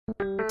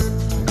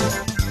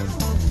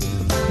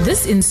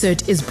This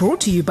insert is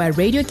brought to you by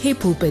Radio K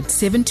Pulpit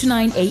 7 to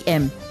 9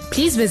 a.m.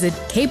 Please visit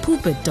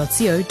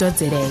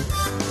kpulpit.co.za.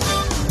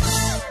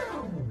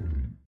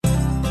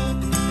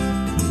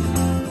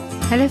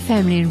 Hello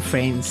family and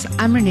friends,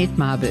 I'm Renette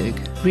Marburg,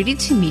 ready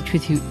to meet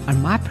with you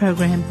on my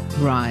program,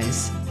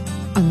 Rise.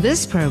 On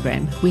this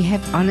program, we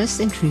have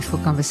honest and truthful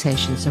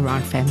conversations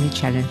around family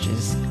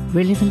challenges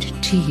relevant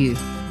to you.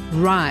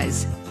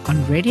 Rise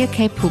on Radio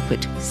K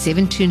Pulpit,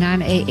 7 to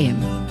 9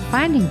 a.m.,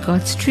 finding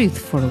God's truth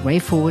for a way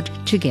forward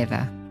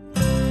together.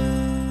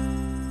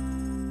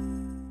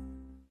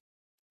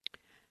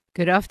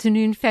 Good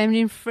afternoon,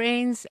 family and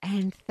friends,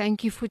 and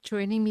thank you for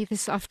joining me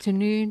this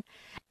afternoon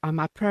on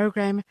my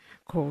program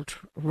called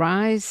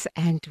Rise.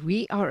 And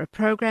we are a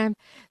program,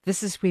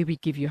 this is where we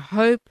give you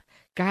hope,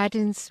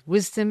 guidance,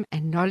 wisdom,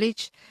 and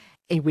knowledge.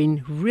 And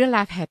when real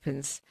life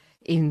happens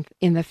in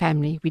the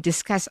family, we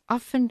discuss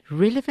often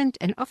relevant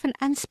and often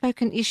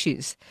unspoken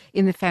issues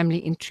in the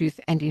family in truth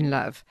and in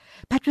love.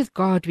 But with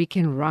God, we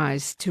can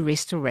rise to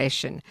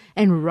restoration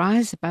and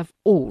rise above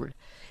all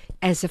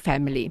as a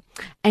family.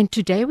 And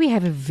today we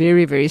have a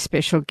very, very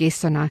special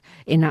guest on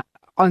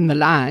the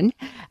line.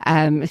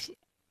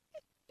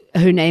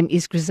 Her name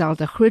is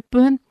Grizelda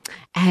Grootboom,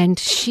 and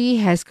she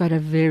has got a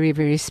very,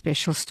 very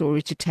special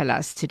story to tell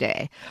us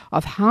today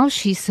of how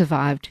she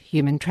survived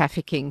human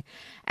trafficking.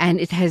 And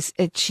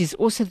she's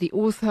also the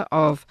author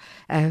of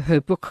her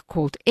book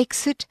called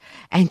Exit,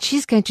 and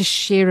she's going to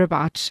share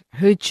about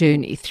her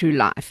journey through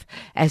life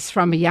as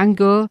from a young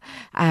girl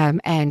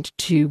and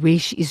to where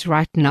she is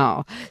right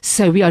now.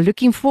 So we are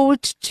looking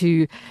forward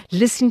to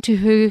listening to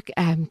her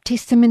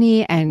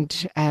testimony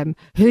and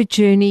her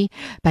journey.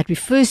 But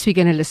we're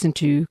going to listen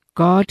to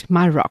God,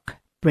 My Rock,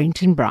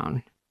 Brenton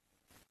Brown.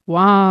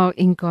 Wow,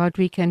 in God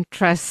we can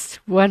trust.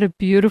 What a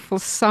beautiful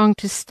song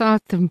to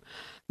start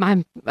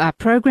my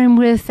program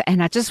with.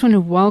 And I just want to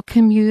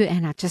welcome you,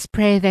 and I just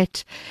pray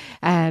that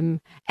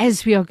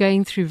as we are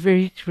going through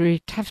very,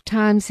 very tough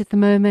times at the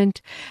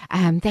moment,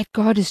 that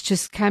God is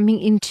just coming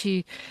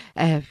into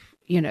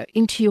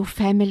your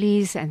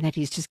families, and that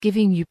He's just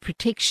giving you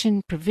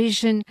protection,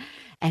 provision,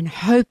 and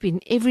hope in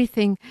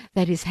everything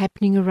that is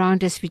happening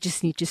around us. We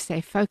just need to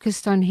stay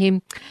focused on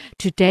Him.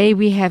 Today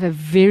we have a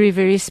very,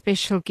 very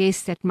special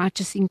guest that might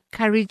just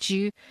encourage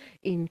you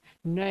in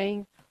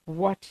knowing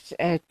what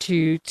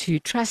to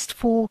trust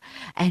for,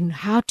 and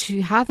how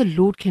the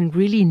Lord can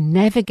really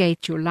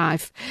navigate your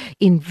life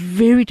in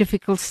very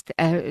difficult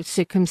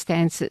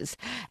circumstances.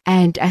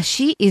 And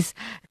she is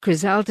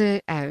Grizelda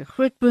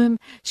Grootboom.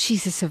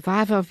 She's a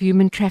survivor of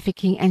human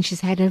trafficking, and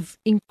she's had an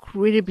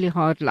incredibly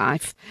hard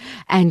life,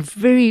 and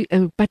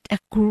but a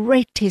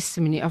great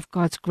testimony of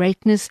God's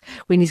greatness.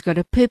 When He's got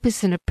a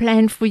purpose and a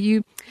plan for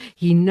you,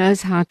 He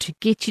knows how to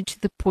get you to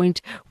the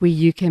point where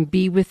you can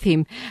be with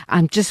Him.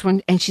 And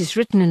she's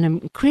written an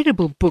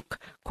incredible book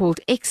called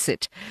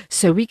Exit.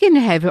 So we're going to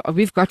have her,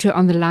 we've got her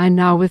on the line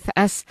now with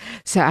us.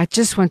 So I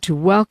just want to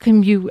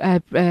welcome you,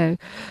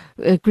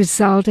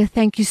 Grizelda.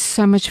 Thank you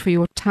so much for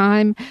your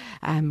time.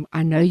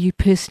 I know you're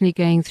personally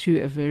going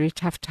through a very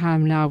tough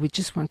time now. We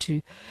just want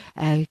to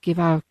give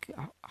our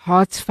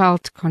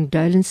heartfelt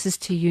condolences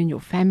to you and your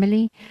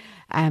family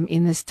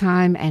in this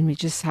time, and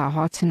our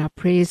hearts and our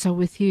prayers are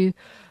with you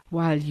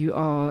while you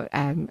are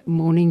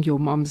mourning your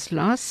mom's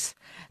loss.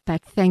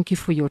 But thank you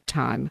for your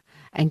time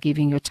and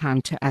giving your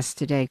time to us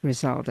today,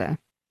 Grizelda.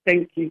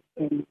 Thank you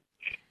so much.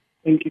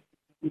 Thank you.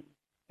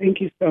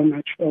 Thank you so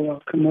much for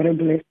welcome. What a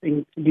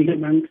blessing to be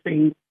amongst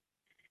saints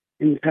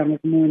in the time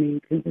of mourning,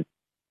 because it's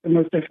the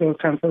most difficult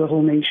time for the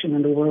whole nation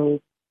and the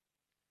world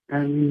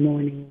in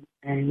mourning.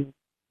 And,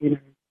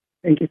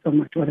 thank you so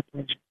much. What a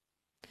pleasure.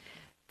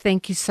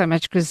 Thank you so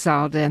much,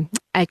 Grizelda.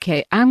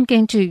 Okay, I'm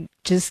going to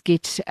just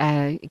get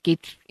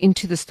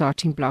into the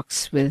starting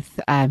blocks with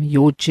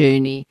your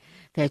journey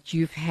that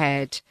you've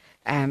had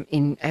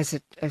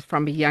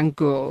from a young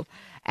girl,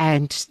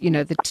 and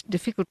the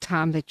difficult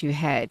time that you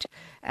had.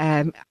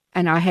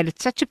 And I had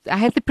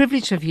the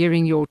privilege of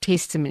hearing your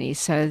testimony,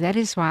 so that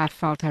is why I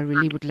felt I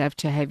really would love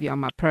to have you on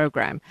my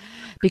program,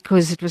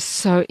 because it was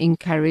so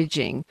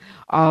encouraging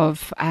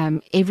of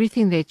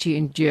everything that you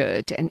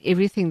endured and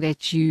everything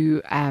that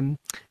you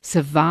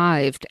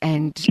survived,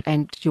 and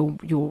your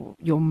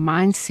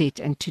mindset,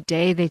 and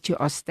today that you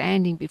are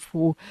standing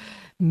before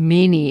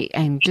many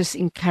and just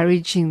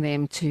encouraging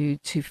them to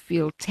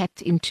feel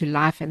tapped into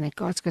life, and that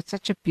God's got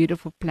such a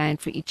beautiful plan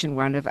for each and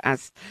one of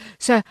us.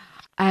 So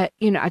I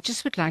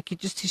just would like you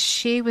just to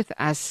share with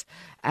us,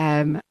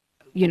 what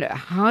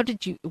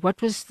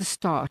was the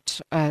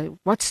start?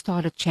 What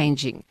started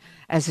changing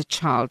as a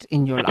child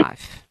in your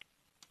life?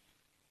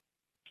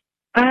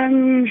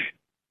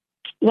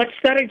 What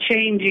started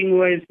changing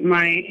was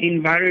my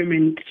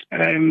environment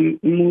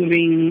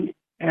moving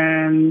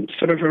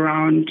sort of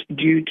around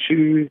due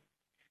to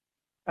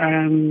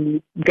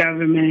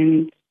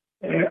government,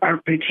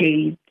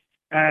 apartheid.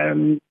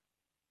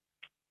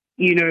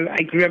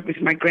 I grew up with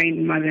my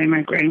grandmother and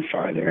my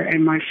grandfather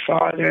and my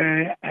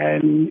father,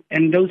 and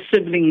those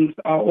siblings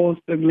are all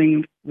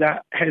siblings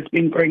that has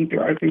been going through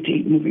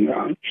apartheid, moving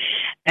around.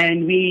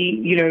 And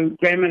we,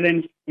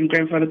 grandmother and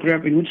grandfather grew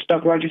up in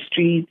Woodstock, Roger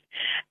Street,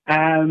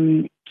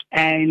 and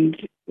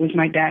with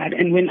my dad.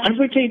 And when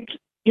apartheid,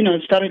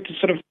 started to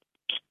sort of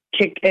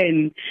kick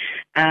in,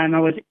 I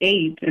was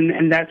 8,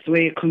 and that's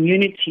where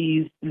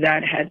communities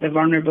that had the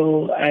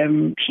vulnerable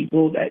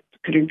people that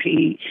couldn't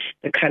pay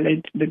the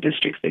colored, the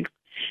District 6,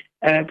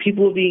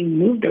 people were being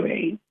moved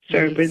away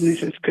so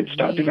businesses could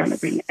start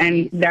developing.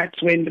 And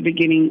that's when the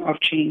beginning of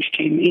change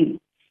came in.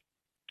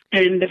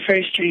 And the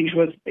first change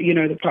was,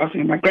 the passing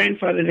of my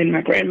grandfather, then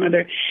my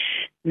grandmother,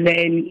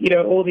 then,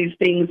 all these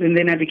things. And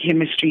then I became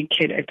a street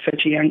kid at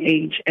such a young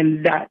age.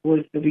 And that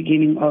was the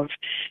beginning of,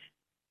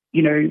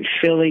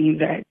 feeling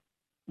that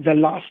the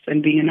loss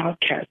and being an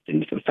outcast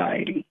in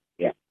society.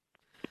 Yeah.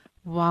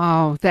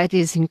 Wow, that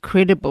is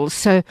incredible.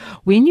 So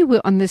when you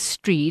were on the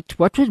street,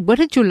 what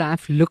did your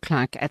life look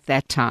like at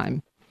that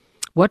time?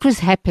 What was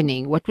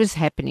happening? What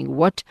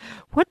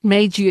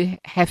made you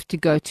have to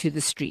go to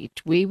the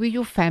street? Where were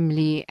your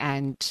family?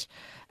 And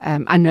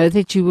I know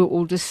that you were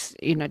all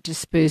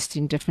dispersed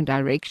in different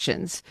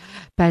directions,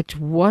 but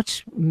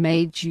what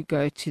made you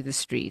go to the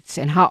streets,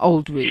 and how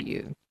old were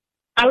you?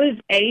 I was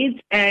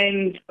 8,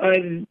 and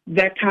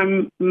that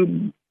time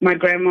my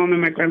grandmom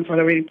and my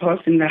grandfather already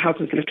passed, and the house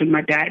was left with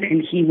my dad,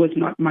 and he was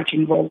not much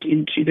involved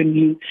into the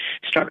new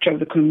structure of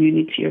the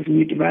community of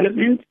new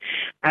development.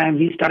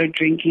 He started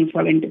drinking,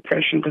 falling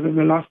depression because of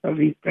the loss of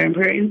his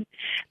grandparents.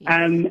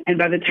 And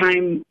by the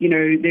time,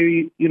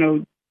 they,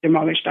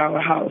 demolished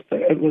our house,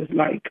 it was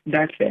like,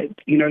 that's it,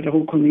 the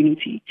whole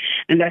community.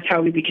 And that's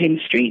how we became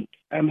street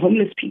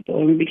homeless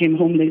people. We became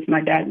homeless.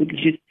 My dad would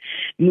just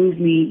move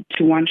me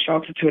to one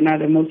shelter to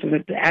another, most of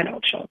it the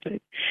adult shelters.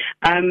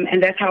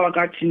 And that's how I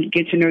got to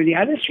get to know the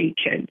other street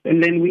kids.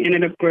 And then we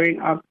ended up growing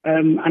up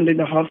under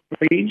the Half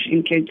Bridge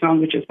in Cape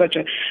Town, which is such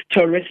a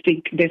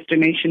touristic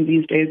destination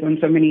these days on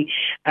so many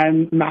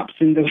maps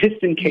in the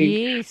Western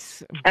Cape.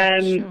 Yes,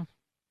 sure.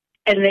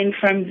 And then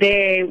from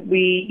there,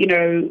 we,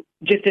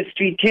 just as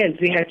street kids,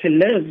 we had to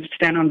live,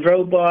 stand on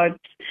robots.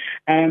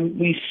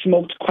 We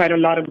smoked quite a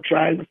lot of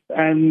drugs.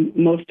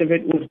 Most of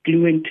it was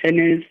glue and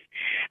tennis.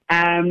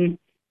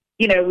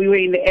 We were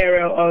in the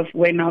era of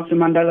when Nelson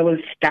Mandela was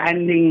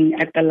standing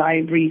at the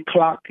library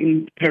clock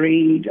in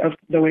parade of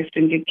the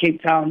Western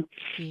Cape Town.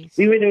 Yes.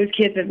 We were those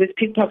kids that was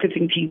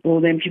pickpocketing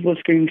people, then people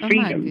screaming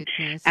freedom.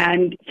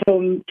 And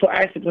for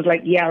us, it was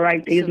like, yeah,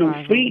 right, there's no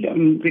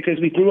freedom because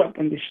we grew up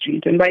on the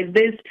streets. And by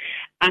this,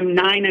 I'm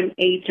 9, I'm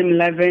 8, I'm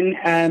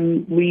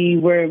 11. We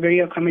were very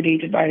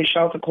accommodated by a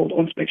shelter called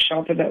Onsbeck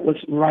Shelter that was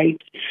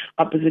right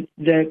opposite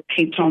the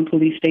Cape Town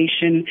police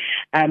station,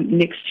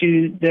 next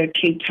to the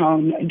Cape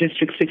Town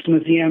District 6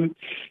 Museum.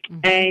 Mm-hmm.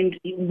 And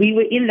we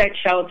were in that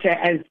shelter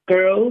as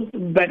girls,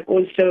 but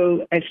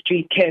also as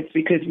street kids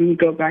because we would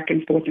go back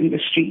and forth in the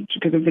streets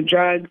because of the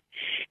drugs,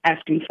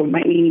 asking for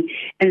money.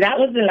 And that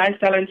was the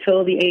lifestyle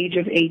until the age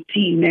of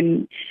 18.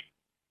 And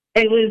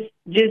it was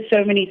just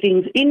so many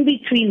things. In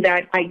between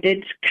that, I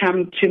did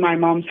come to my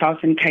mom's house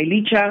in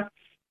Kailicha,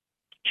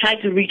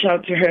 tried to reach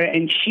out to her,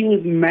 and she was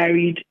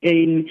married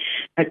in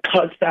a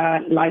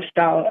Xhosa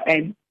lifestyle,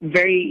 and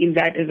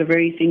that is a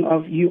very thing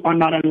of you are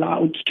not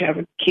allowed to have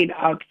a kid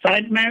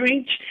outside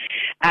marriage.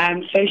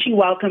 So she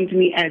welcomed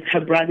me as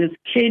her brother's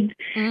kid,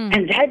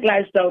 and that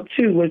lifestyle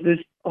too was this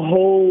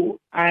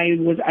I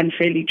was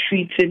unfairly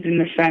treated in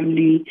the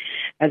family,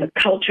 the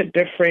culture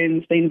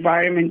difference, the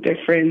environment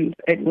difference.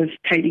 It was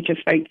Kailicha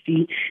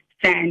sightsee,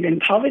 sand, and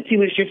poverty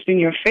was just in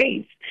your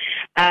face.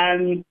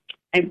 And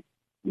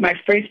my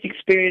first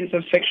experience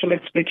of sexual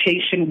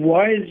exploitation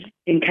was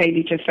in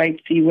Kailicha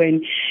sightsee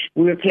when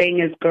we were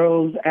playing as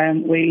girls,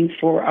 waiting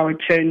for our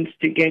turns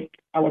to get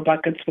our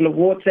buckets full of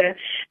water,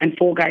 and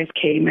 4 guys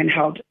came and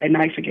held a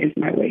knife against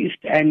my waist,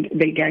 and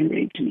they gang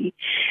raped me.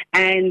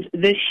 And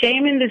the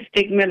shame and the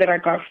stigma that I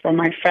got from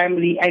my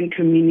family and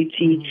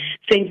community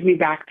sent me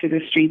back to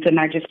the streets, and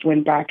I just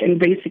went back, and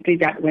basically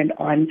that went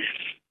on.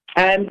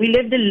 We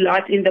lived a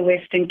lot in the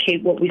Western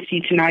Cape. What we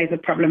see tonight is a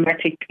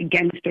problematic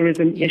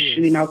gangsterism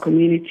issue in our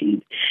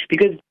communities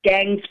because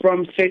gangs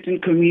from certain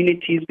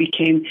communities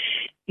became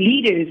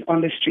leaders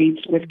on the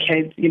streets with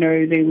kids.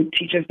 They would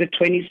teach us the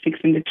 26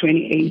 and the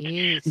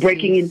 28,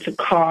 breaking into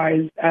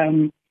cars.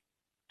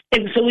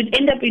 And so we'd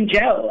end up in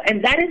jail.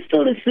 And that is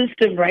still a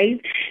system,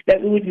 right,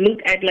 that we would look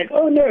at like,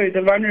 oh, no,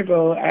 the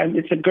vulnerable,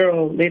 it's a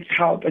girl, let's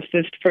help,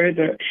 assist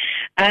further.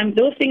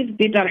 Those things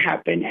did not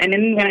happen. And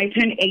then when I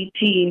turned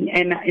 18,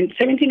 and in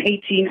 17,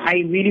 18, I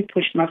really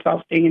pushed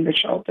myself staying in the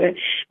shelter,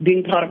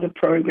 being part of the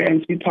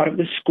programs, being part of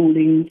the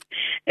schooling.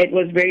 It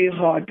was very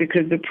hard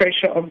because the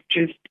pressure of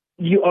just,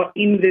 you are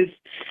in this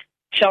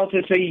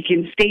shelter so you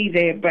can stay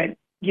there, but,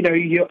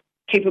 your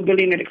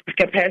capability and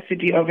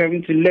capacity of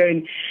having to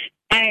learn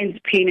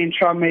and pain and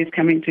trauma is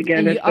coming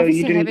together. And you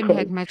obviously haven't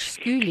had much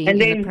schooling in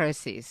the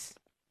process.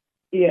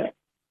 Yeah.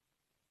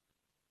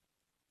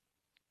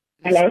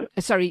 Hello?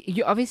 Sorry,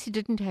 you obviously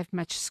didn't have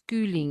much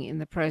schooling in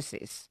the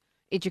process,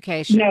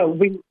 education. No,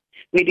 we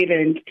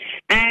didn't.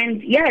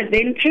 And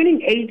then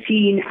turning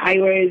 18, I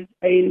was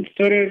in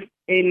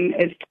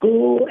a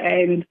school,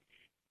 and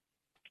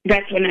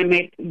that's when I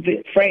met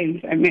the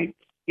friends. I met,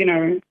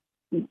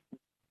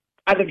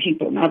 other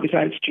people now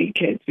besides street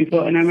kids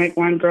before. And I met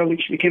one girl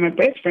which became a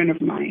best friend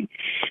of mine.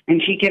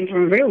 And she came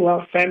from a very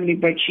well family,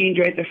 but she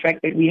enjoyed the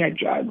fact that we had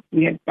drugs.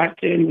 We had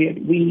button, we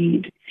had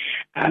weed,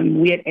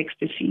 we had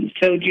ecstasy.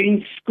 So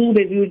during school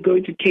days, we would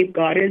go to Cape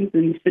Gardens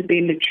and sit there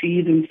in the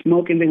trees and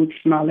smoke, and they would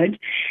smell it.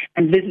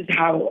 And this is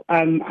how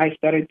I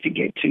started to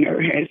get to know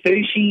her. So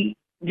she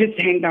just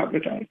hanged out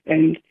with us.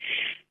 And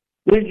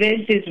with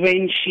this is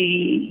when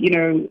she,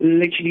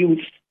 literally would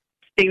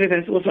stay with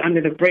us also under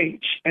the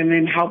bridge and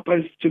then help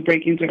us to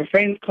break into a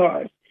friend's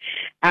cars.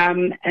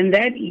 And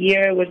that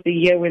year was the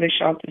year where the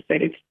shelter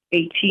said, it's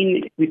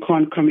 18, we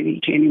can't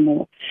accommodate you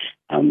anymore.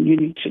 You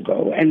need to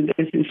go. And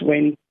this is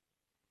when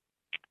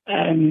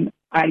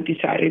I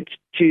decided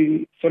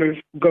to sort of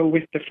go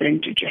with the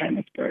friend to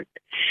Johannesburg.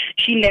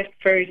 She left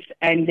first,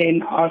 and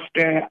then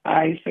after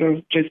I sort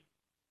of just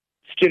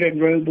stood at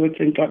robots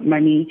and got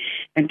money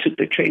and took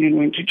the train and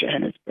went to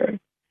Johannesburg.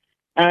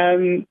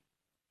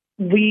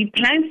 We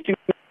planned to,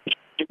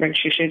 but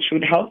she said she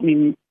would help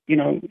me.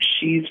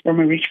 She's from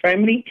a rich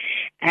family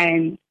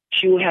and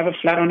she will have a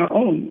flat on her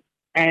own.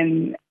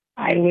 And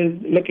I was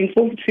looking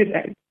forward to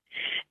that.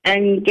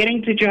 And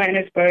getting to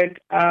Johannesburg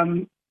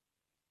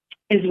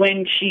is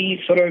when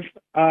she sort of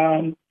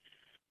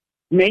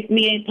met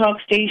me at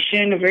Park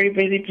Station, a very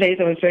busy place.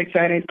 I was so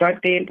excited.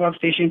 Got there at Park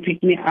Station,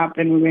 picked me up,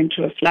 and we went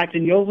to a flat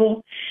in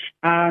Yeovil.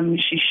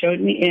 She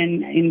showed me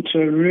into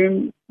a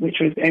room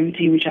which was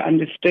empty, which I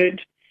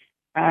understood.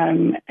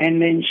 And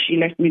then she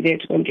left me there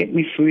to go and get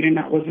me food, and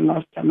that was the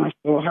last time I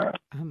saw her.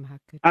 Oh, my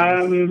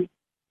goodness.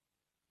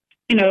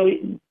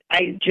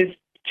 I just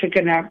took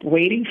a nap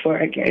waiting for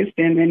her, I guess.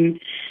 And then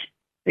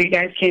the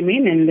guys came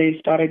in and they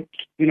started,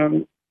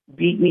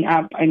 beat me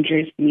up,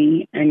 undressed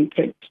me, and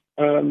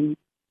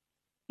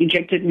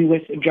injected me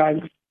with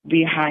drugs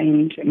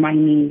behind my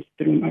knees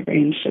through my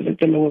veins so that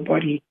the lower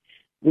body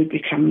would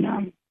become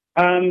numb.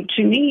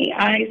 To me,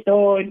 I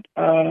thought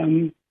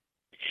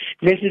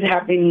this is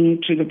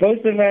happening to the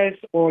both of us,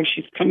 or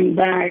she's coming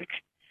back.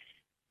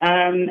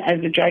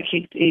 As the drug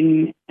kicked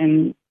in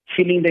and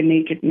feeling the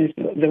nakedness,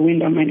 the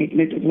wind on my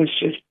nakedness, it was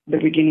just the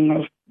beginning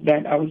of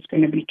that I was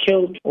going to be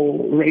killed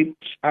or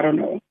raped, I don't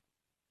know.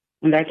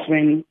 And that's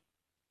when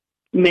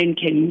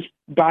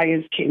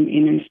buyers came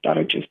in and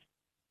started just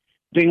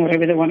doing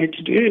whatever they wanted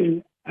to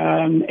do.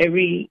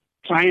 Every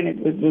client,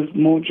 it was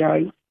more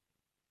drugs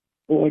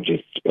or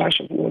just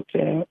splash of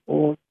water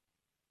or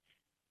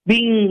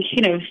being,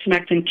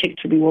 smacked and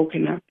kicked to be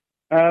woken up.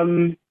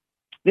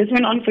 This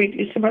went on for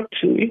it's about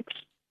 2 weeks.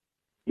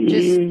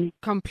 Just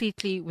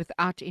completely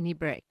without any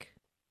break?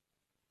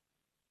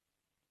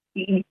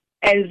 As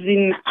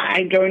in,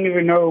 I don't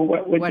even know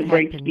what would the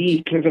break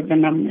be because of the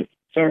numbness.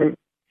 So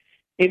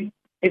if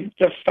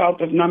the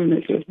felt of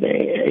numbness was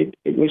there,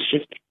 it was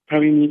just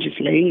probably me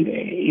just laying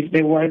there. If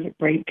there was a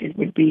break, it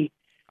would be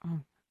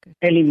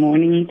early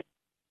morning,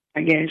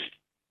 I guess.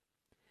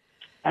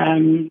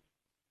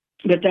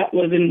 But that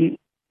wasn't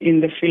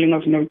in the feeling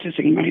of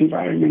noticing my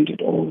environment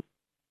at all.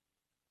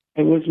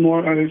 It was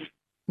more of...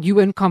 You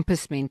weren't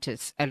compass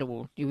mentis at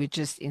all. You were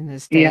just in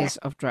this days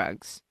of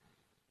drugs.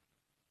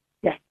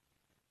 Yeah.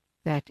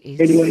 That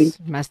is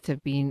must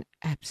have been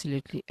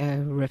absolutely a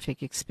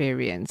horrific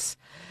experience.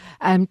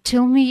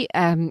 Tell me,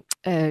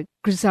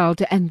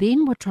 Grizelda, and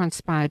then what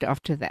transpired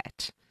after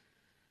that?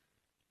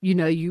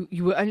 You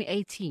were only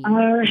 18.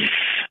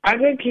 I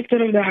got kicked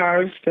out of the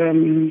house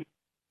in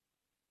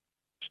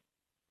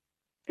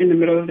the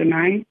middle of the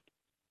night.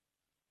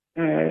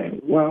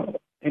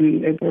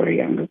 And they brought a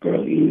younger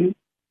girl in.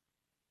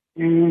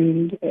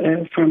 And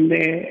from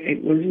there,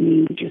 it was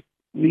me just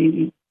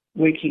really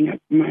waking up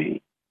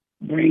my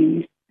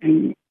brain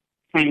and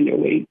find a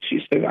way to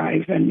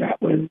survive. And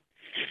that was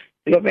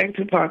to go back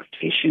to Park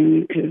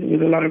Station because there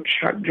was a lot of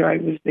truck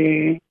drivers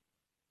there,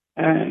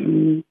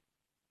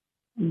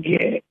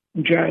 get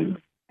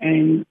drugs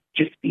and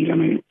just be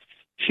on it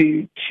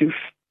to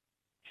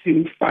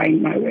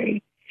find my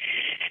way.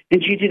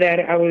 And due to that,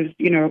 I was,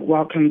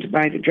 welcomed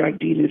by the drug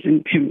dealers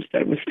and pimps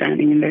that were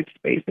standing in that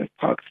space of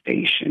Park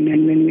Station.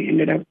 And then we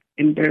ended up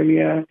in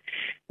Beria.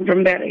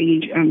 From that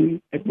age,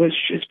 it was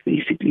just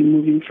basically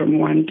moving from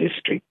one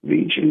district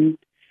region,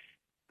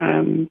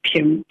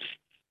 pimps,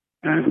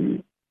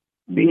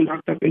 being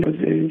locked up in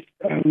houses,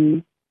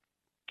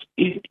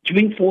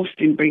 being forced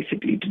in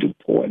basically to do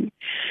porn.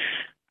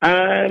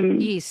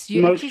 Yes,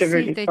 most of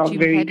it felt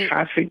very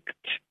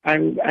trafficked.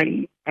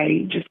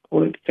 I just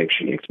call it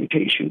sexual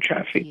exploitation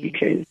traffic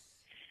because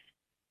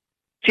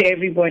to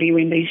everybody,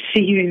 when they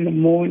see you in the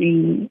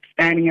morning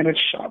standing at a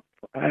shop,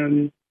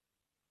 and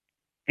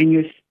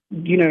there's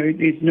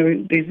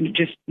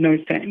just no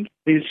sense.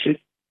 There's just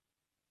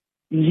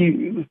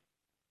you,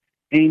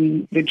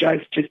 and the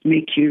drugs just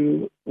make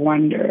you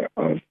wonder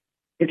of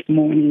it's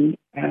morning.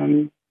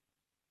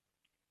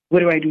 What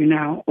do I do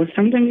now? Or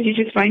sometimes you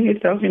just find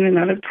yourself in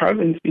another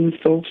province being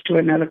sold to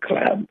another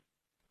club.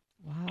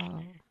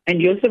 Wow. And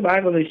your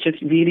survival is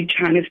just really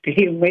trying to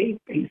stay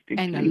awake, basically.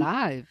 And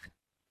alive.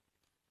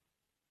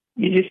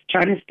 You're just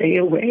trying to stay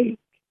awake.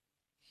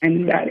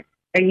 and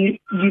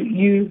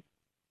you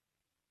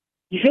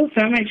feel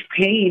so much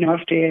pain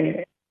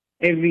after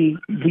every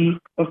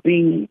week of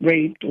being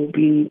raped or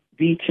being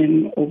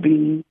beaten or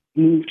being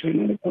moved to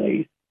another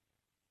place.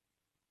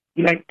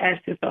 You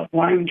ask yourself,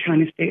 why am I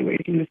trying to stay away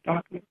from this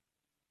darkness?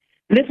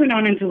 And this went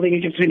on until the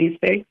age of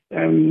 26.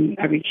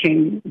 I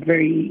became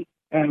very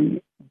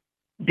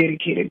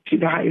dedicated to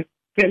the highest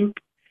pimp,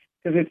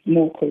 because it's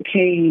more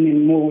cocaine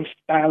and more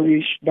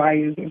stylish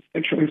buyers of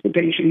sexual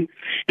exploitation.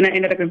 And I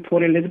ended up in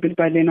Port Elizabeth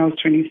by then. I was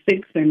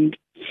 26, and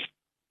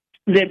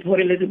then Port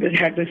Elizabeth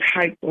had this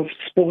hype of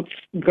sports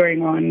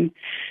going on.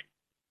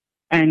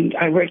 And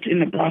I worked in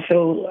the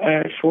brothel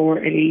for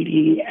a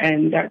lady,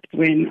 and that's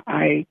when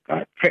I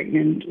got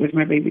pregnant with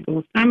my baby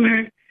girl,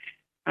 Summer.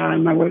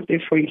 I worked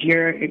there for a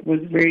year. It was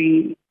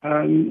very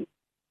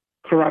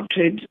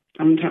corrupted.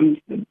 Sometimes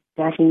the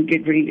brothel would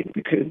get raided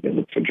because they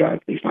look for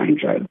drugs, they find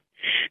drugs.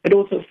 They'd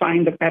also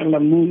find the Battle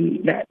of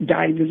Moon that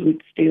divers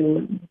would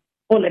steal.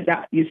 All of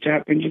that used to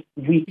happen just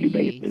weekly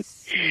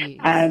basis. Yes.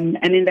 And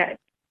in that,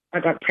 I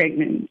got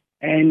pregnant.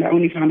 And I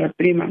only found out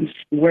 3 months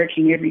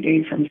working every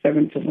day from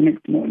 7 till the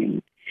next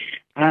morning.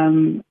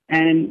 And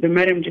the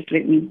madam just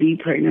let me be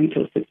pregnant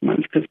until 6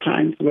 months because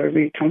clients were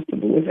very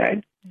comfortable with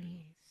that. Yes.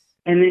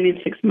 And then in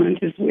 6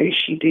 months is where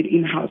she did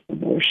in-house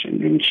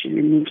abortion and she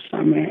removed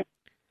Summer.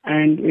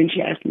 And when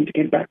she asked me to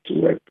get back to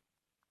work,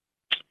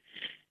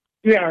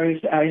 3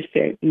 hours, I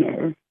said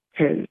no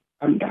because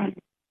I'm done.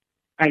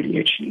 I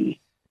literally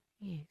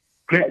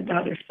grabbed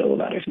out the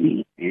soul out of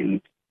me,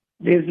 and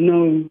there's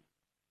no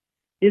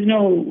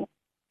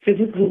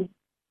physical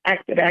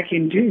act that I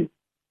can do.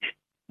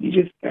 You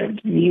just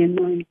grabbed me and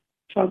my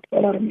child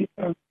fell out of me.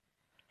 So.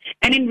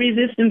 And in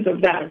resistance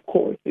of that, of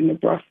course, in the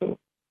brothel,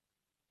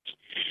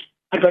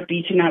 I got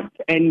beaten up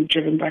and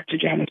driven back to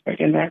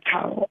Johannesburg, and that's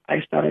how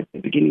I started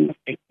the beginning of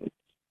exit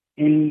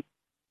in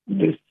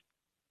this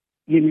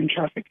human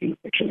trafficking,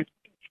 sexual exploitation.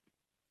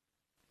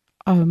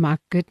 Oh my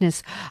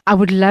goodness. I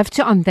would love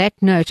to, on that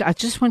note, I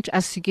just want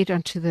us to get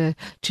to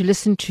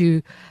listen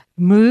to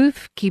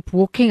Move, Keep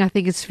Walking. I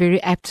think it's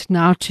very apt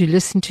now to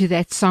listen to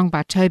that song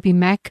by Toby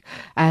Mac.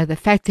 The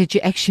fact that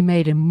you actually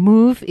made a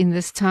move in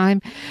this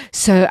time.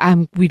 So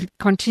we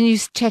continue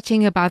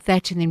chatting about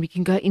that, and then we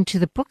can go into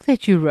the book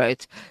that you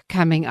wrote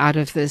coming out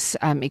of this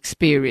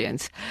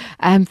experience.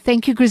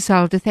 Thank you,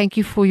 Grizelda. Thank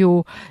you for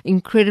your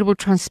incredible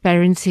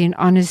transparency and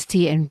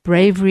honesty and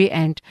bravery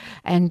and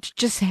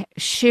just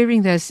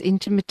sharing those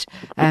intimate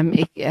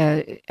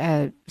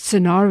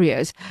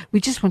scenarios.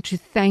 We just want to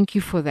thank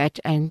you for that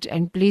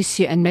and bless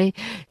you, and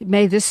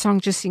may this song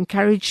just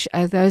encourage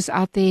those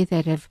out there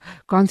that have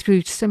gone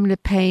through similar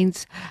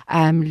pains.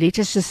 Let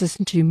us just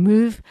listen to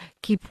Move,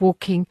 Keep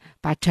Walking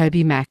by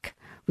Toby Mac.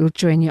 We'll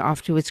join you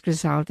afterwards,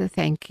 Grizelda.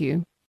 Thank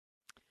you.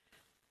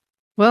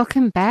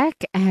 Welcome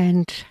back,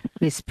 and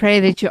let's pray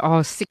that you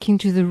are sticking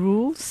to the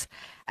rules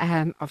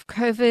of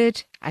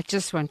COVID. I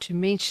just want to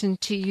mention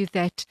to you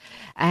that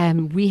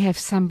we have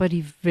somebody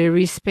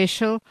very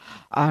special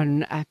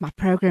on my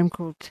program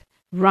called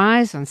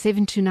Rise on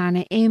 7 to 9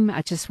 a.m.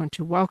 I just want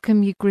to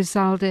welcome you,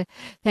 Grizelda.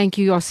 Thank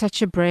you. You are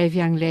such a brave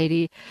young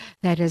lady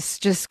that has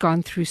just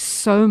gone through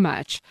so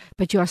much,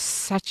 but you are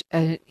such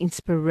an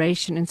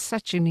inspiration and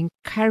such an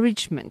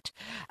encouragement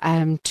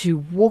to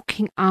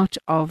walking out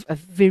of a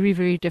very,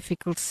 very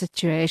difficult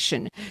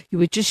situation. You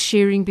were just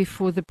sharing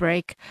before the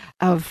break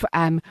of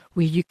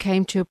where you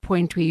came to a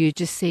point where you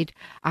just said,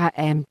 I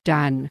am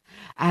done.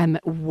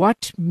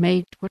 What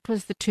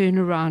was the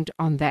turnaround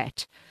on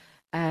that?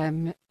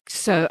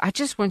 So I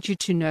just want you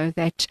to know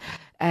that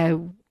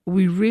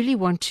we really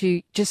want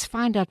to just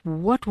find out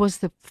what was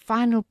the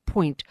final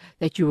point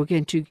that you were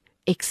going to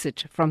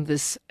exit from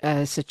this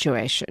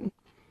situation.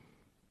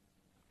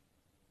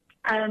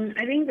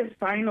 I think the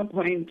final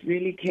point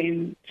really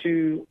came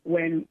to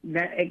when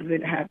that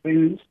exit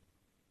happened,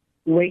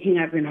 waking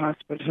up in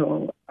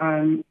hospital,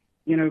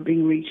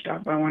 being reached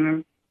out by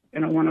one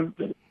of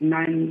the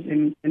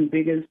nuns and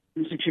biggest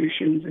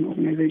institutions and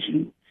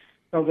organizations,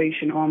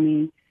 Salvation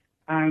Army,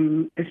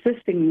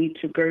 assisting me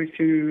to go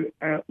through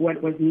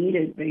what was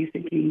needed.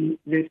 Basically,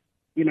 this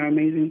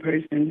amazing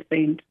person,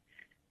 Saint,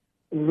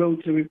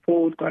 wrote a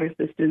report, got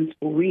assistance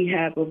for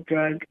rehab of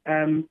drug.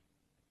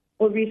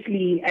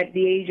 Obviously, at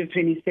the age of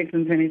 26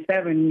 and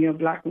 27, you're a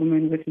black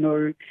woman with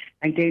no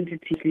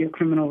identity for your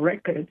criminal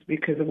records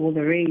because of all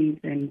the raids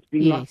and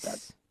being locked up.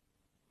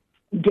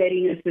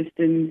 Getting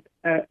assistance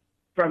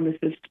from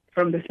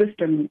the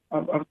system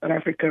of South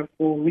Africa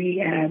for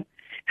rehab,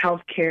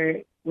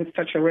 healthcare with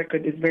such a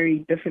record is very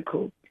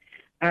difficult.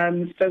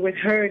 So with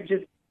her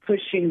just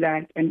pushing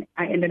that, and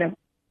I ended up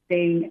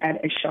staying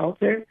at a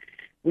shelter,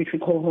 which we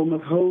call Home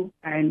of Hope,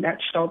 and that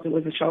shelter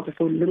was a shelter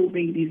for little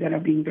babies that are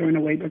being thrown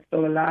away but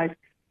still alive,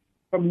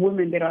 from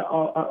women that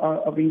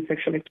are being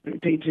sexually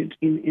exploited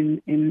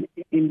in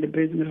the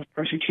business of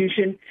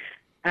prostitution.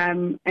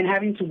 And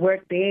having to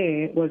work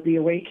there was the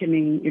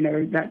awakening,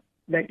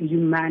 that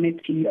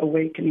humanity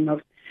awakening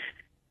of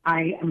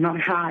I am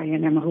not high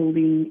and I'm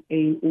holding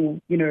a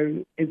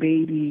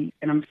baby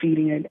and I'm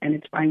feeding it and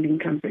it's finding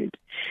comfort.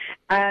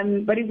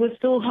 But it was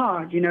still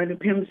hard. The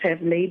pimps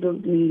have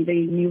labeled me.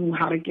 They knew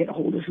how to get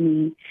hold of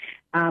me.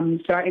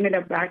 So I ended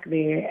up back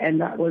there,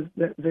 and that was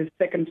the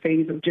second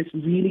phase of just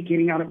really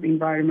getting out of the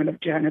environment of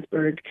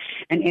Johannesburg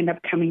and end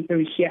up coming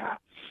through here.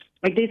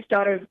 I did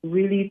start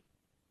really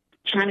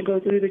trying to go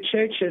through the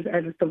churches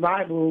as a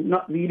survival,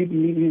 not really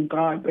believing in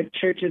God, but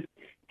churches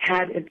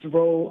had its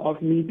role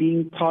of me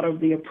being part of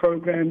their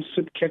programs,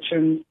 soup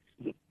kitchens.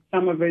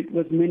 Some of it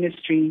was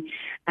ministry.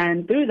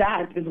 And through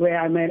that is where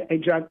I met a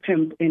drug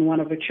pimp in one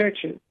of the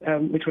churches,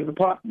 which was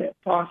the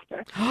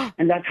pastor.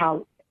 And that's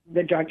how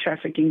the drug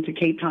trafficking to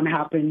Cape Town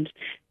happened.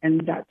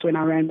 And that's when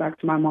I ran back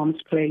to my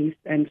mom's place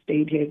and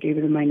stayed here, gave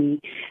her the money.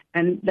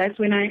 And that's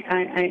when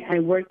I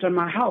worked on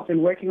my health.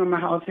 And working on my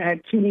health, I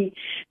had to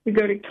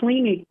go to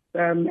clinics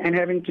and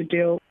having to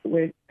deal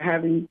with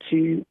having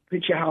to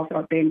put your health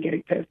out there and get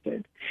it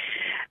tested.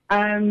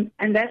 And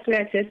that's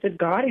where I tested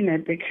God in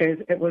it, because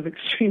it was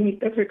extremely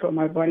difficult.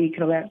 My body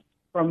collapsed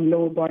from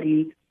lower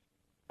body.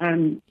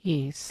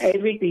 Yes.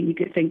 Everything you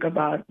could think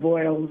about,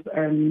 boils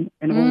and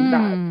all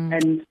that.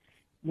 And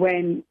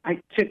when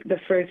I took the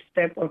first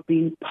step of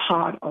being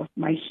part of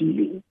my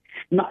healing,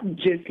 not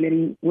just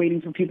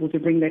waiting for people to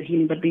bring that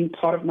healing, but being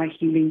part of my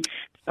healing,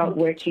 start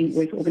working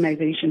with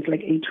organizations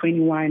like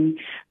A21,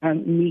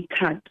 Me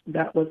Cut,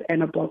 that was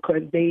Anna Boko.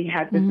 They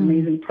had this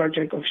amazing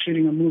project of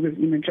shooting a movie of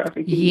human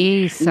trafficking.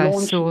 Yes, I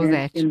saw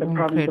that. In the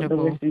province of the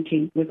Western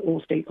Cape with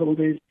all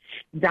stakeholders.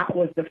 That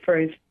was the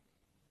first,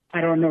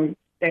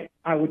 that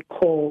I would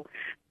call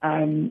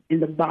in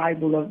the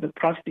Bible of the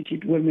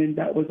prostitute women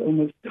that was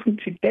almost done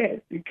to death,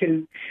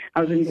 because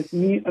I was in this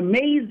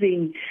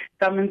amazing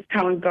Government's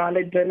Town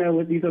Gala dinner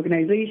with these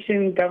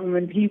organizations,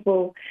 government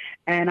people,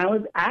 and I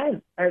was as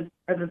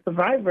a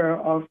survivor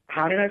of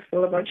how did I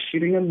feel about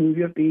shooting a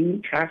movie of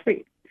being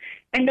trafficked.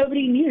 And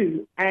nobody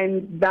knew.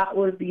 And that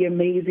was the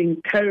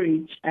amazing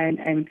courage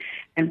and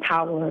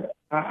power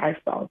I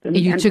felt. And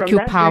you took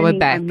your power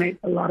back. I met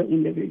a lot of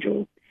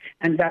individuals.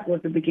 And that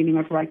was the beginning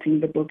of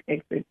writing the book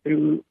Exit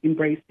Through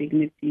Embrace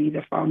Dignity,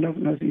 the founder of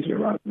Nozizwe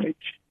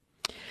Routledge.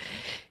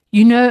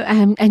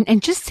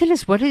 And just tell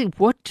us what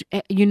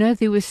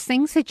there was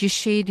things that you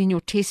shared in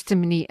your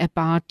testimony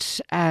about,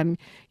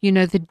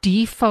 the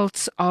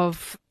defaults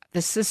of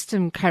the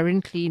system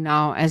currently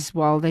now as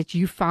well, that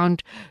you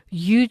found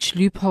huge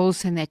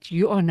loopholes and that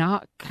you are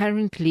now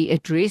currently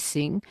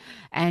addressing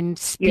and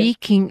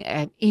speaking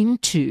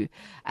into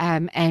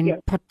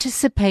and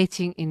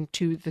participating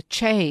into the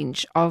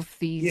change of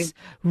these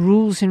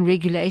rules and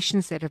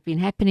regulations that have been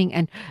happening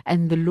and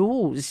the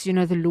laws.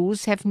 The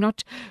laws have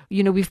not,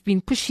 we've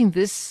been pushing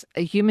this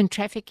human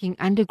trafficking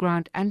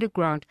underground.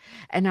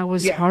 And I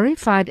was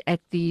horrified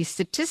at the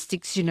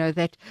statistics,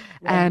 that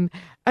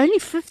only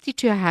 50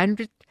 to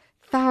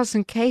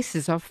 100,000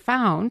 cases are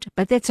found,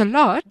 but that's a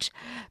lot.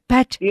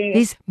 But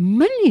there's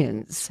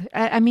millions.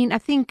 I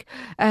think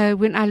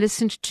when I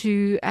listened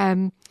to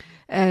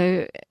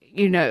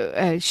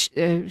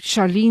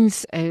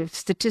Charlene's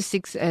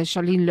statistics,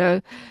 Charlene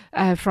Lowe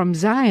from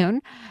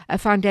Zion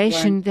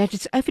Foundation, that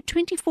it's over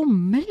 24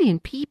 million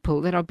people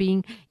that are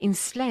being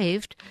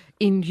enslaved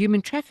in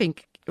human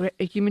trafficking,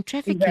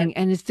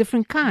 and it's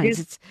different kinds.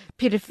 It's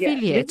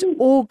pedophilia, it's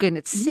organ,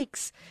 it's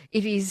sex,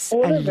 it is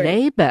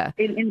labor.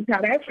 In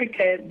South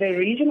Africa, the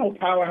regional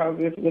powerhouse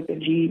with the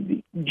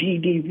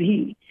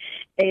GDP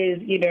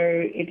is,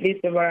 at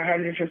least about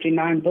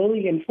 159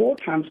 billion, 4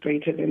 times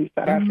greater than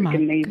South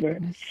African labor.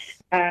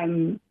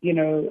 And we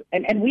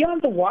are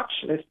on the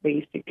watch list,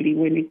 basically,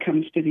 when it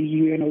comes to the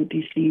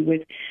UNODC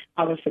with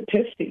our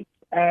statistics.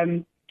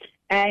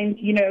 And,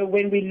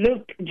 when we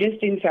look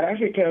just in South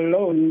Africa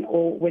alone,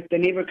 or with the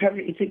neighbor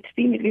coverage, it's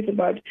estimated it's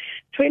about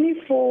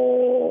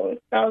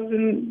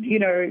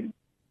 24,000,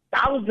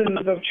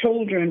 thousands of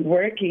children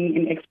working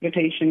in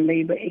exploitation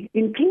labor,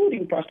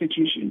 including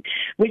prostitution,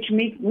 which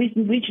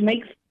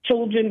makes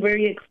children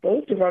very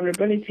exposed to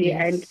vulnerability.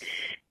 Yes. And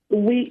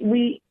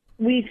we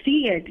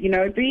see it,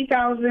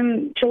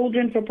 3,000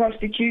 children for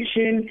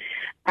prostitution.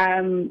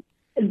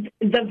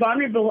 The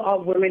vulnerable are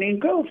women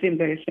and girls in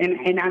this.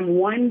 And I'm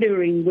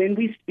wondering, when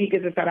we speak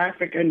as a South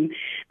African,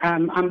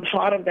 I'm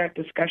part of that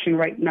discussion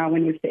right now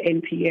when it's the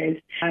NPS,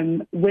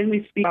 when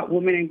we speak about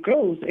women and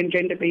girls and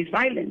gender-based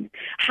violence,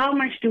 how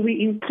much do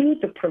we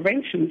include the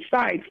prevention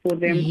side for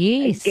them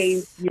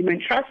against human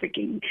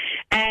trafficking?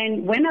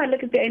 And when I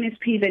look at the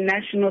NSP, the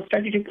National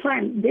Strategic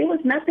Plan, there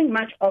was nothing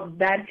much of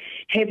that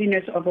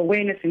heaviness of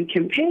awareness and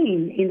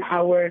campaign in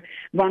our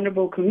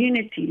vulnerable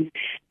communities.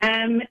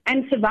 And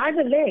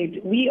survivor-led,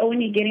 we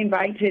only get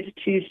invited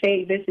to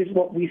say this is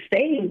what we're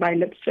saying by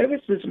lip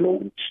services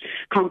launch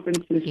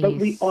conferences, but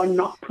we are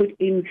not put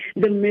in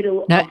the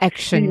middle of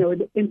action.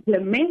 The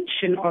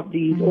implementation of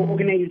these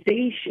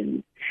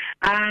organizations.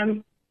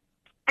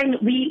 And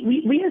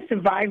we as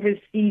survivors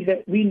see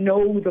that we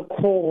know the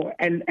core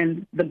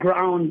and the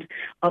ground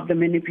of the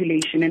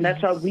manipulation, and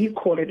that's why we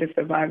call it as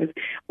survivors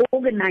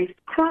organized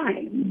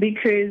crime,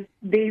 because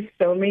there's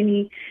so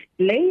many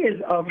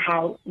layers of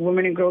how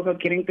women and girls are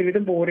getting through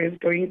the borders,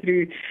 going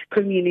through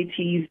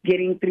communities,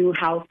 getting through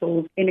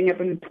households, ending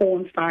up in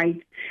porn sites,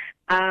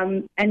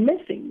 and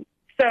missing.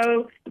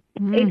 So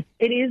it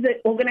is an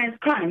organized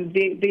crime.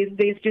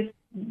 There's just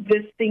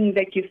this thing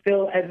that you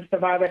feel as a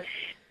survivor.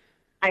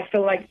 I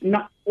feel like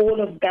not all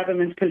of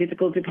government's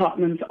political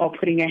departments are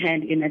putting a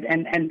hand in it,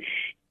 and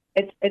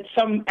it's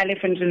some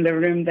elephant in the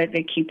room that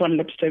they keep on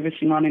lip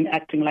servicing on and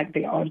acting like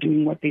they are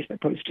doing what they're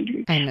supposed to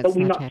do. But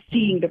we're not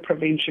seeing the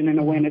prevention and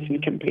awareness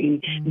and campaign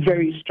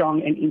very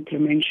strong, and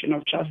implementation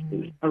of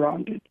justice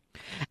around it.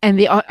 And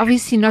there are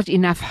obviously not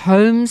enough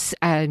homes.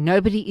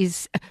 Nobody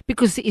is,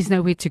 because there is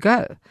nowhere to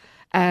go.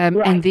 Right.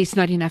 And there's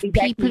not enough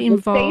people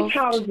involved.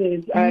 Safe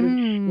houses.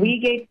 We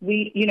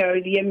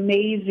the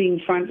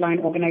amazing frontline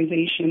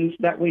organizations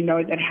that we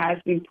know that has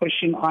been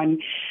pushing on,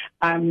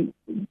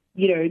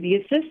 the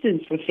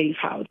assistance for safe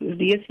houses,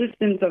 the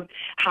assistance of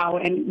how,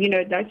 and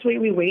that's where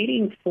we're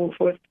waiting for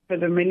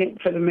the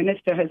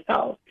minister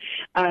herself.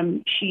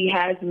 She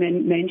has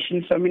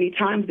mentioned so many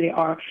times there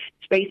are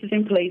spaces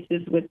in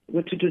places with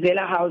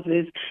Tutuzela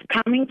houses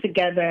coming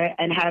together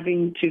and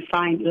having to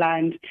find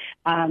land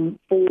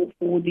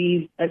for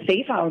these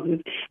safe houses.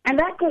 And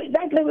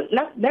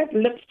that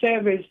lip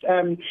service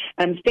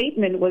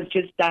statement was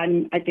just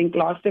done, I think,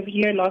 last of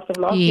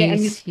last year,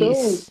 and you're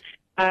still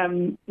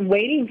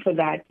waiting for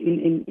that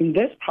in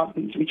this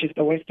province, which is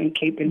the Western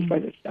Cape and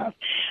further stuff.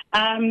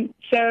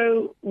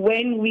 So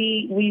when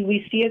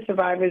we see as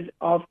survivors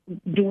of,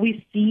 do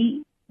we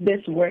see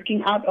this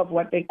working out of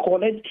what they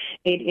call it?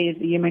 It is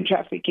the human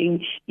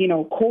trafficking,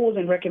 cause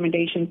and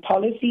recommendation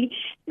policy.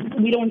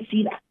 We don't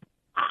see that.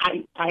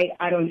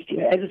 I don't see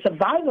that. As a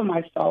survivor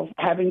myself,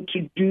 having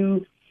to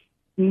do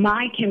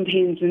my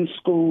campaigns in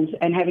schools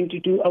and having to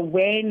do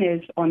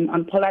awareness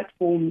on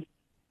platforms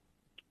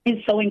is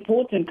so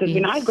important, because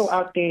when I go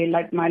out there,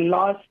 like my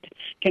last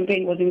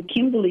campaign was in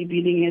Kimberley,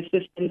 being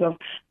assistant of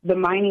the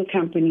mining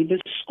company,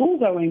 the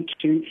schools I went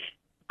to,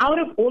 out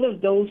of all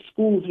of those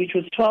schools, which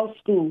was 12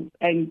 schools,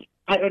 and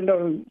I don't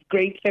know,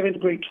 grade 7 to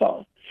grade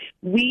 12,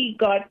 we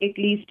got at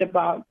least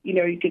about,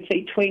 you could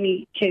say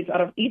 20 kids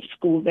out of each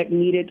school that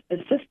needed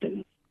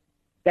assistance,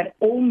 that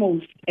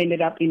almost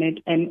ended up in it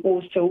and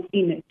also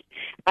in it,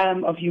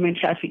 of human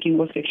trafficking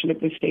or sexual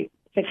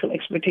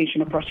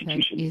exploitation or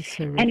prostitution.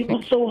 And it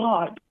was so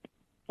hard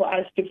for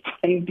us to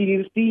find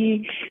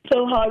DSD,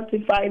 so hard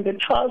to find the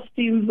task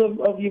teams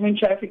of human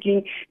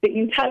trafficking, the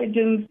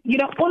intelligence,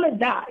 all of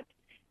that.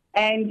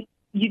 And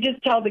you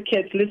just tell the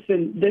kids,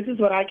 listen, this is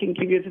what I can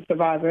give you as a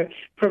survivor.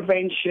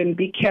 Prevention,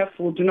 be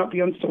careful, do not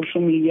be on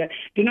social media,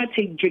 do not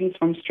take drinks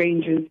from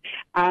strangers.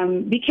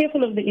 Be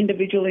careful of the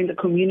individual in the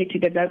community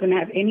that doesn't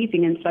have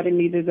anything and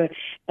suddenly there's a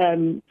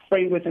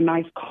friend with a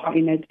nice car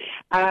in it.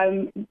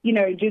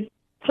 Just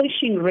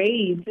pushing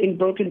raids in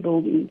broken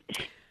buildings.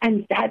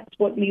 And that's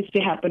what needs to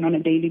happen on a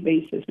daily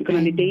basis, because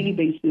on a daily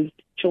basis,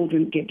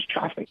 children get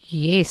trafficked.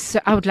 Yes. So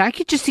I would like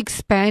you to just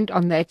expand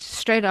on that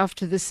straight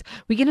after this.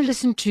 We're going to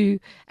listen to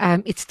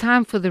It's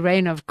Time for the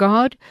Reign of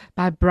God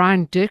by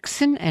Brian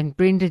Dirksen and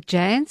Brenda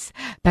Jans.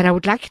 But I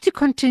would like you to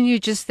continue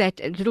just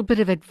that, a little bit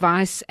of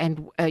advice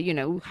and,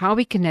 how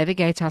we can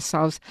navigate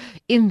ourselves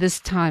in this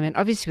time. And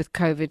obviously with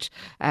COVID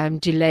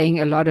delaying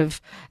a lot of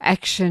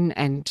action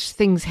and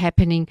things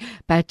happening,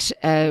 but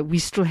we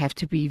still have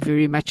to be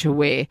very much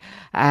aware.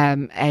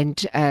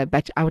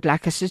 But I would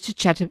like us just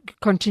to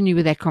continue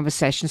with that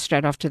conversation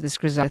straight after this,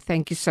 Grizelda.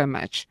 Thank you so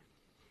much.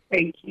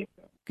 Thank you.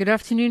 Good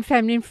afternoon,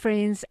 family and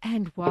friends,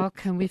 and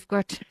welcome. We've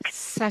got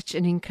such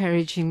an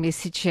encouraging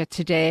message here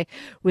today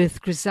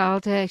with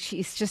Grizelda. She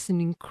is just an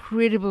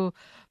incredible,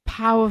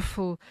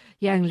 powerful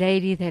young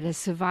lady that has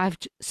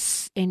survived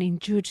and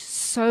endured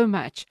so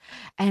much.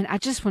 And I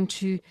just want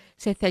to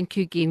say thank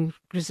you again,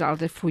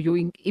 Grizelda, for your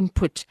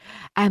input.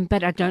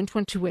 But I don't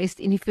want to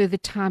waste any further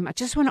time. I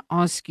just want to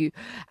ask you,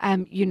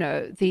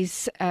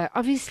 there's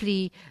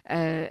obviously,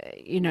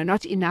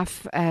 not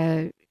enough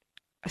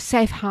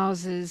safe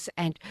houses,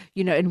 and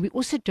we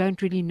also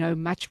don't really know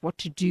much what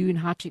to do and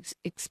how to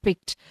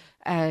expect,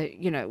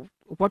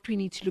 what we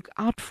need to look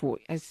out for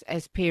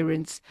as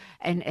parents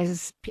and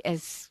as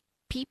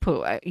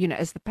people,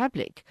 as the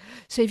public.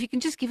 So if you can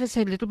just give us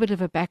a little bit of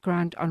a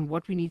background on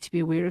what we need to be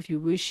aware of. You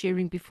were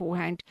sharing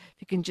beforehand. If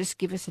you can just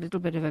give us a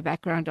little bit of a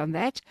background on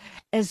that,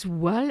 as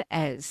well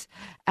as,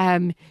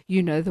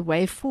 the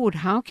way forward.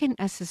 How can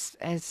us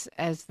as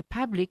the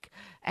public,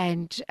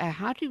 and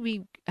how do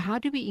we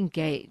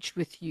engage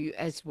with you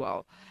as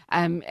well,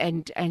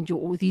 and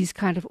all these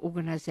kind of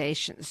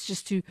organizations,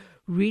 just to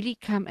really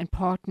come and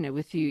partner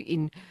with you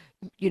in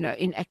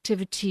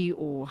activity,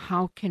 or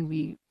how can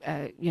we,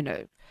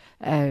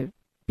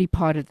 be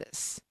part of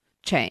this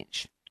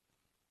change?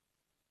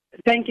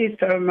 Thank you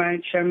so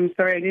much. I'm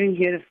sorry I didn't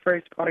hear the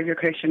first part of your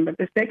question, but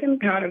the second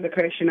part of the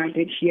question I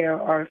did hear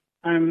are,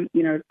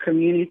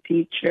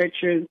 community,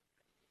 churches,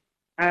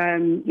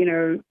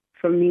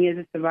 for me as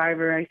a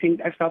survivor, I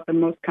think I felt the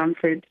most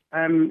comfort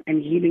and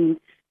healing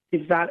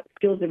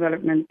skill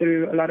development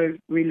through a lot of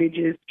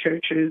religious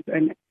churches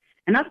and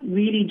not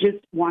really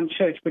just one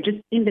church, but just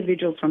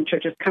individuals from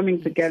churches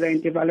coming together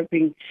and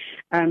developing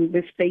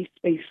this safe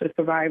space for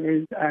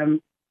survivors.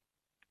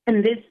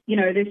 And this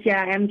year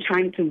I am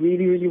trying to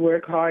really, really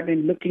work hard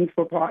and looking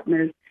for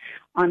partners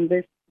on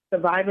this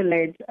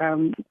survivor-led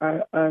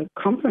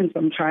conference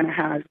I'm trying to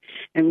have.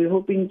 And we're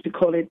hoping to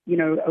call it,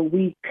 a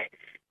week,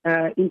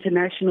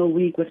 International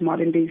Week with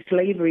Modern Day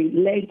Slavery,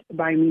 led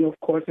by me, of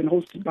course, and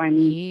hosted by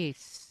me.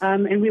 Yes.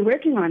 And we're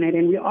working on it,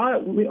 and we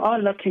are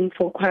looking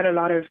for quite a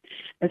lot of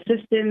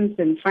assistance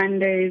and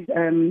funders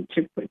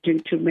to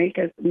make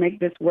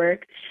this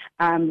work.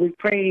 We're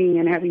praying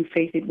and having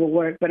faith it will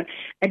work. But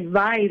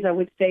advise, I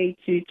would say,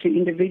 to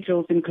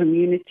individuals and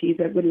communities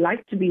that would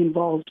like to be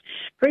involved.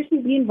 Firstly,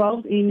 be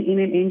involved in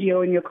an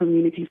NGO in your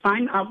community.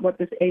 Find out what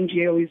this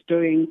NGO is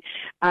doing,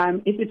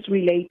 if it's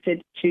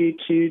related to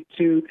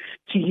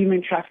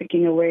human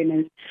trafficking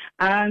awareness.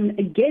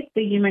 Get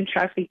the human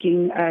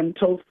trafficking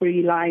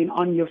toll-free line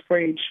on your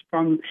fridge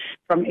from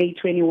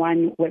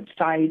A21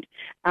 website.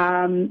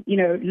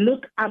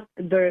 Look up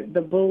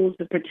the bills,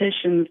 the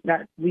petitions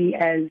that we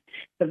as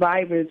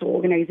survivors or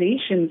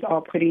organizations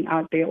are putting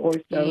out there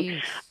also.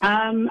 Yes.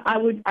 I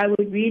would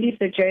really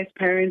suggest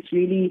parents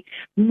really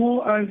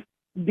more of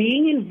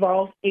being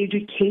involved,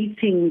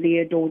 educating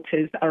their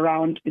daughters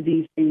around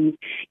these things.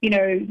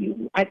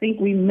 I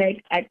think we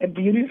met at a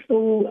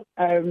beautiful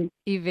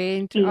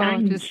event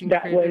lunch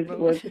that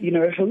was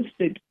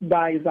hosted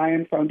by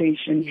Zion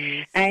Foundation.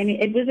 Yes. And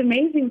it was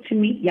amazing to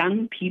meet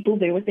young people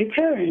there with their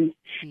parents,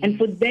 and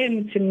for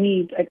them to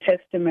meet a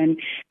testament.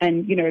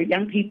 And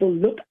young people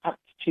look up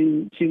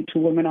to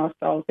women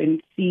ourselves and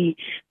see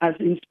us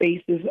in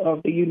spaces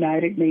of the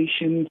United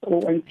Nations or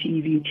on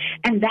TV.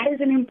 And that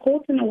is an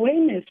important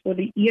awareness for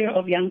the ear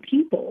of young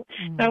people.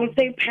 So I would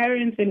say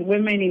parents and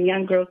women and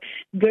young girls,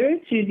 go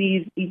to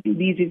these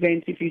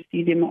events if you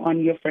see them on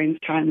your friend's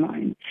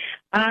timeline.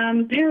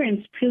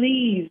 Parents,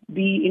 please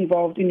be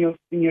involved in your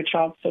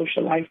child's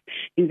social life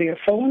in their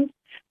phones.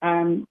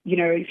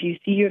 If you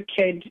see your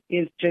kid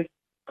is just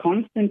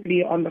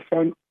constantly on the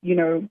phone,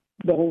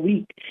 the whole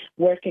week,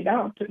 work it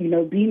out,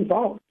 be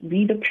involved,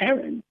 be the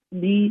parent,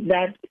 be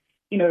that,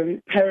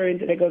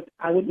 parent that goes,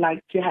 I would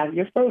like to have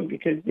your phone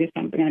because there's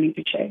something I need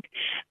to check.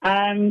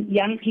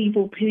 Young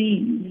people,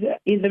 please,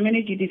 the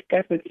minute you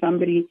discuss with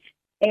somebody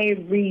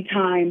every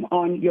time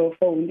on your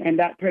phone and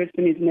that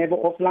person is never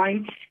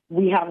offline,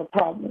 we have a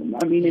problem.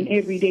 I mean, in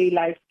everyday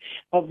life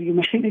of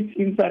humanity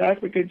in South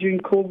Africa during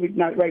COVID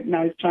right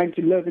now is trying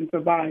to live and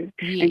survive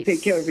and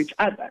take care of each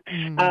other,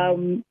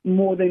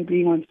 more than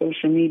being on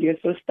social media.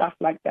 So stuff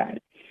like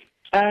that.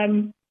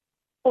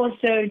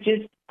 Also,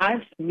 just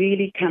us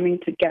really coming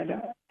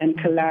together and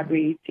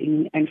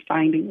collaborating and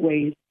finding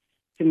ways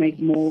to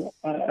make more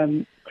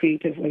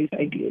creative ways,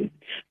 ideas.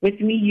 With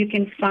me, you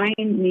can find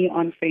me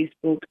on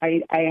Facebook.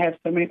 I have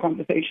so many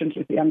conversations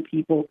with young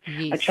people.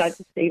 Yes. I try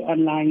to stay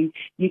online.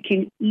 You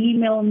can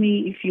email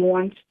me if you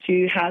want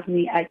to have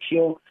me at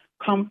your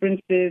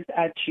conferences,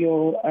 at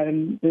your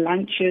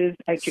lunches,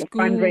 at your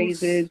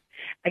fundraisers,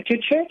 at your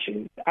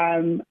churches,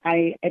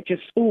 at your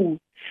schools.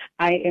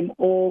 I am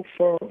all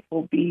for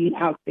being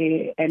out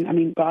there. And I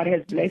mean, God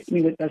has blessed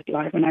me with this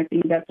life. And I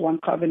think that's one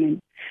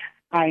covenant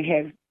I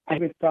have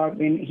with God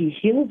when He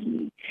healed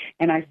me.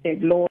 And I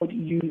said, Lord,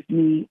 use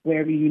me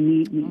wherever you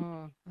need me.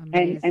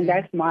 And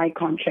that's my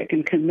contract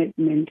and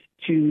commitment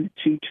to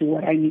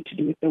what I need to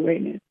do with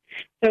awareness.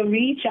 So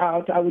reach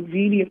out. I would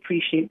really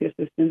appreciate the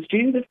assistance.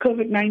 During this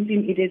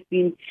COVID-19, it has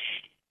been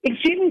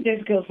extremely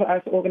difficult for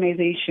us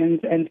organizations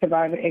and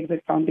Survivor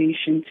Exit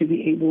Foundation to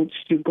be able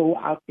to go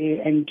out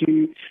there and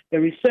do the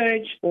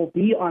research or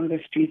be on the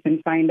streets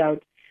and find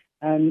out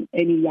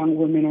any young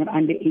women or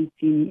under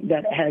 18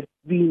 that have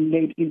been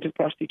led into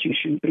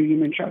prostitution through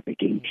human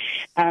trafficking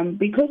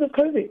because of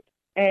COVID.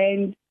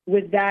 And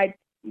with that,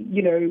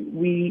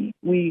 we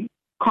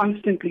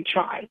constantly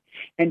try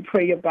and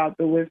pray about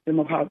the wisdom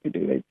of how to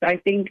do it. So I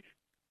think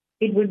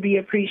it would be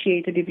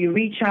appreciated if you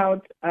reach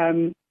out.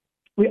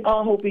 We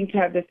are hoping to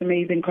have this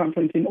amazing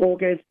conference in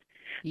August.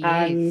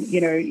 Yes.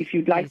 If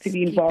you'd like to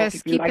be involved,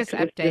 if you'd like to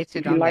assist,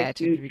 if you'd like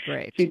to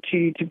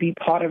be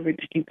part of it,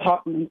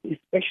 departments,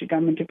 especially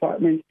government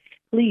departments,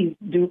 please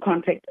do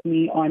contact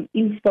me on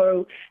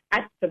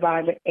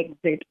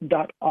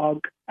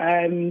info@survivorexit.org.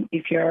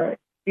 If you're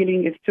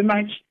feeling it's too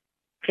much,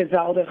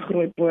 Grizelda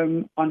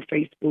Grootboom on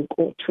Facebook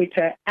or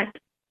Twitter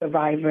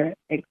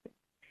 @survivorexit.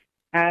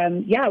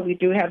 We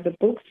do have the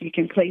books. You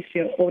can place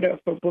your order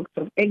for books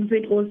of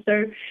exit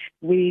also.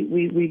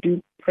 We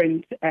do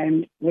print,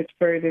 and with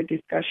further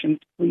discussions,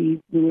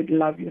 we would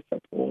love your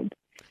support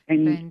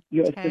and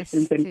your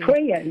assistance and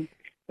prayers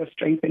for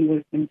strength and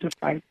wisdom to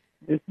fight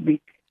this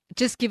week.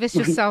 Just give us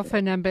your cell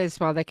phone number as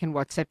well. They can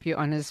WhatsApp you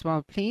on as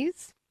well,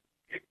 please.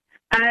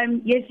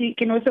 Yes, you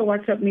can also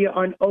WhatsApp me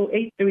on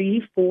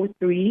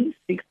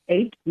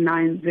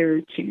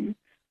 083-4368-902.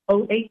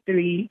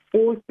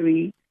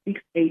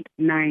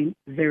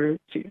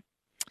 083-4368-902.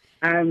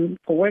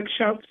 For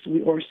workshops,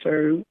 we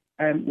also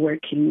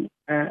working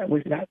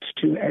with that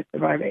too at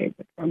Survivor Aid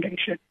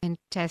Foundation.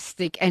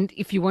 Fantastic. And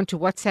if you want to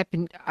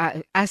WhatsApp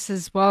us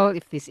as well,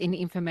 if there's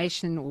any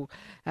information or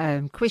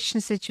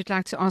questions that you'd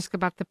like to ask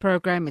about the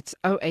program, it's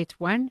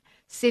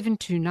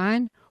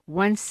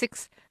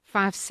 081-729-1657.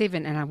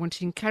 And I want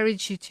to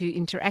encourage you to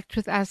interact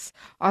with us,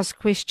 ask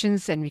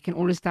questions, and we can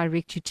always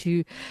direct you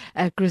to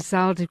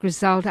Grizelda.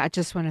 Grizelda, I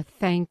just want to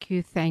thank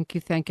you. I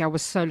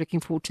was so looking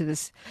forward to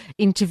this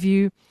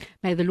interview.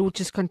 May the Lord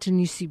just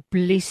continuously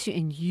bless you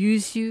and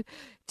use you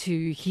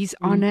to His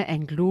honor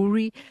and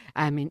glory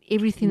in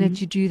everything that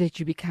you do, that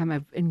you become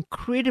an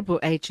incredible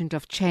agent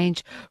of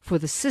change for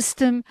the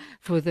system,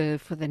 for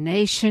the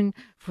nation,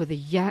 for the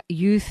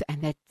youth,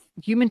 and that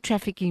human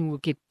trafficking will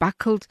get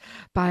buckled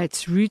by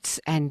its roots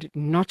and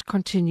not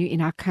continue in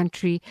our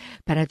country.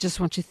 But I just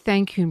want to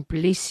thank you and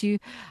bless you.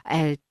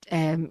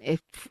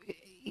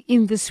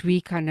 In this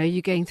week, I know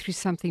you're going through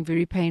something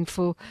very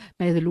painful.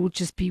 May the Lord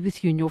just be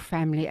with you and your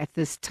family at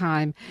this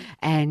time,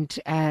 and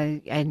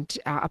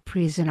our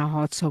prayers and our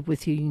hearts are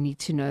with you. You need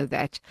to know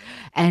that.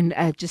 And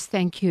just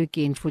thank you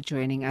again for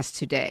joining us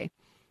today.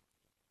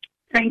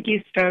 Thank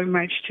you so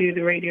much to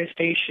the radio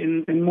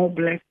stations, and more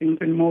blessings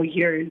and more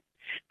years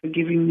for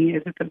giving me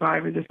as a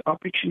survivor this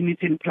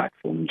opportunity and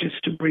platform just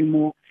to bring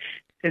more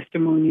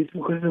testimonies,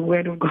 because the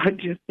Word of God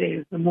just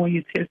says the more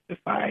you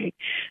testify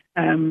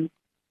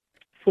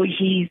for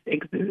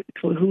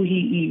who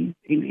He is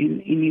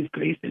in His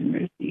grace and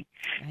mercy,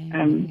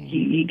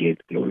 He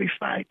gets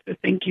glorified. So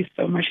thank you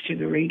so much to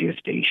the radio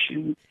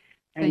station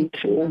and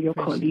to all your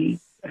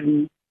colleagues.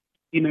 And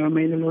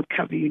may the Lord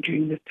cover you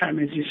during this time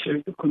as you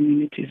serve the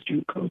communities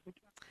during COVID.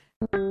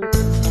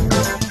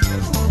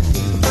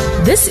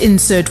 This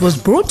insert was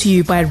brought to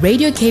you by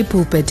Radio K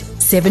Pulpit,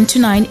 7 to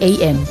 9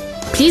 a.m.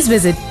 Please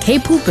visit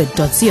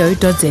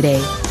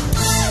kpulpit.co.za.